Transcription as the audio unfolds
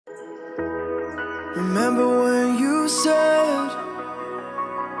Remember when you said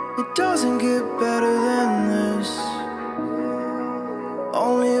it doesn't get better than this?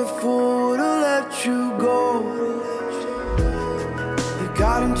 Only a fool would've let you go. You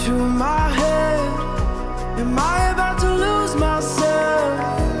got into my head. Am I about to lose myself?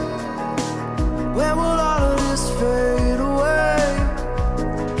 When will all of this fade away?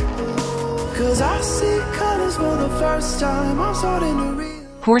 'Cause I see colors for the first time. I'm starting to read.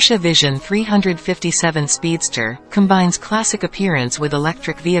 Porsche Vision 357 Speedster combines classic appearance with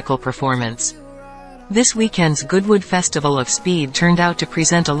electric vehicle performance. This weekend's Goodwood Festival of Speed turned out to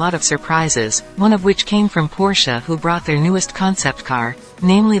present a lot of surprises, one of which came from Porsche, who brought their newest concept car,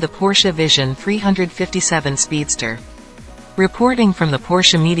 namely the Porsche Vision 357 Speedster. Reporting from the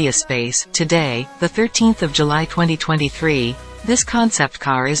Porsche media space, today, the 13th of July 2023, this concept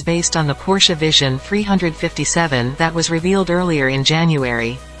car is based on the Porsche Vision 357 that was revealed earlier in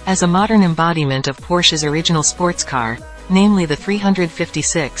January, as a modern embodiment of Porsche's original sports car, namely the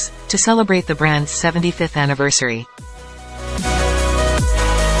 356, to celebrate the brand's 75th anniversary.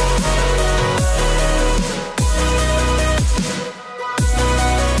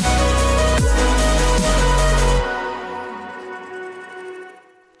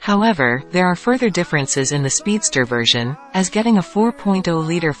 However, there are further differences in the Speedster version, as getting a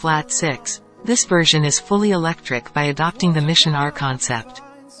 4.0-liter flat six, this version is fully electric by adopting the Mission R concept.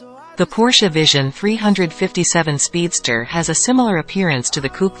 The Porsche Vision 357 Speedster has a similar appearance to the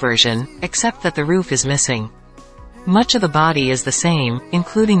coupe version, except that the roof is missing. Much of the body is the same,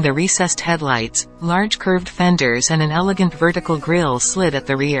 including the recessed headlights, large curved fenders and an elegant vertical grille slit at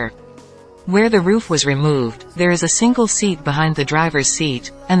the rear. Where the roof was removed, there is a single seat behind the driver's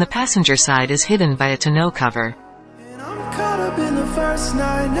seat, and the passenger side is hidden by a tonneau cover. And I'm caught up in the first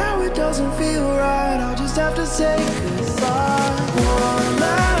night, now it doesn't feel right. I'll just have to say goodbye one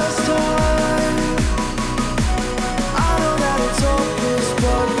last time. I know that it's hopeless,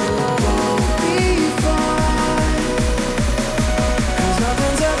 but we'll both be fine. 'Cause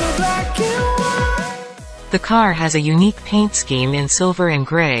nothing's ever black and white. The car has a unique paint scheme in silver and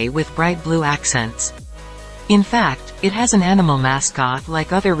gray with bright blue accents. In fact, it has an animal mascot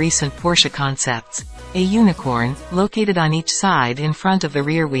like other recent Porsche concepts, a unicorn, located on each side in front of the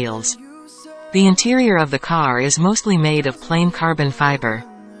rear wheels. The interior of the car is mostly made of plain carbon fiber.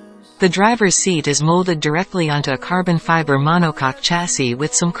 The driver's seat is molded directly onto a carbon fiber monocoque chassis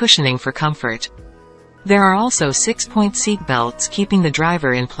with some cushioning for comfort. There are also 6-point seat belts keeping the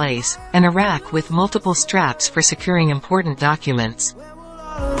driver in place, and a rack with multiple straps for securing important documents.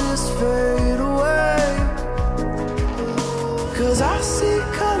 All this fade away. 'Cause I see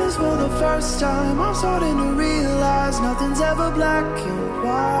colors for the first time. I'm starting to realize nothing's ever black and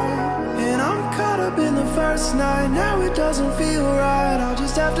white. And I'm caught up in the first night, now it doesn't feel right. I'll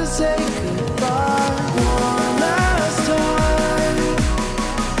just have to say goodbye one last time.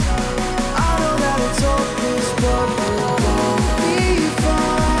 I know that it's hopeless, but we'll both be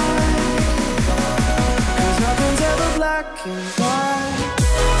fine. 'Cause nothing's ever black and white.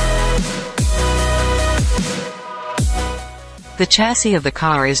 The chassis of the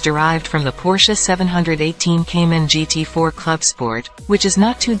car is derived from the Porsche 718 Cayman GT4 Club Sport, which is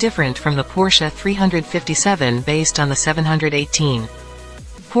not too different from the Porsche 357 based on the 718.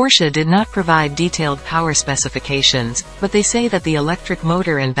 Porsche did not provide detailed power specifications, but they say that the electric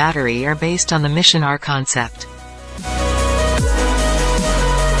motor and battery are based on the Mission R concept.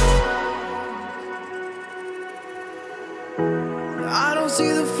 I don't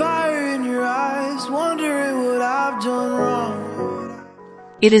see the fire in your eyes, wondering what I've done wrong.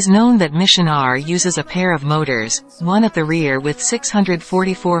 It is known that Mission R uses a pair of motors, one at the rear with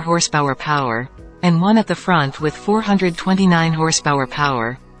 644 horsepower power, and one at the front with 429 horsepower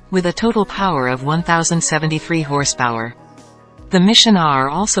power, with a total power of 1073 horsepower. The Mission R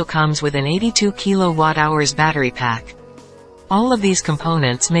also comes with an 82 kWh battery pack. All of these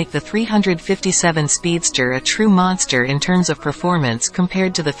components make the 357 Speedster a true monster in terms of performance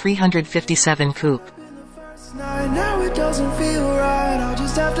compared to the 357 Coupe. Now it doesn't feel right. I'll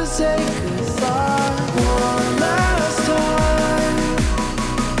just have to say goodbye one last time.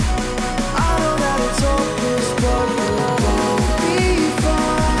 I know that it's hopeless, but we'll both be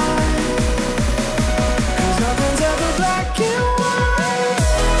fine. 'Cause nothing's ever black and white.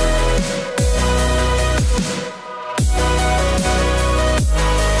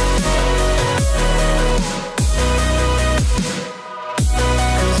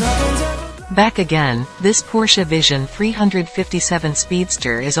 Back again, this Porsche Vision 357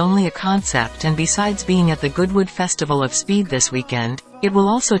 Speedster is only a concept, and besides being at the Goodwood Festival of Speed this weekend, it will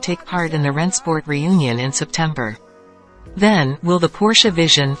also take part in the Rennsport reunion in September. Then, will the Porsche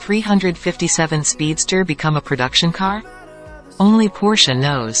Vision 357 Speedster become a production car? Only Porsche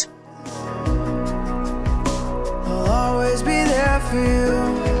knows. I'll always be there for you,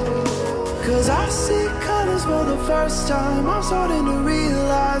 'cause I see colors for the first time. I'm starting to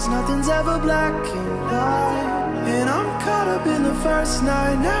realize nothing's ever black and white. And I'm caught up in the first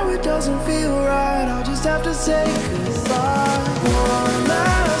night, now it doesn't feel right. I'll just have to say goodbye one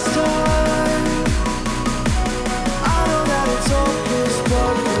last time. I know that it's over.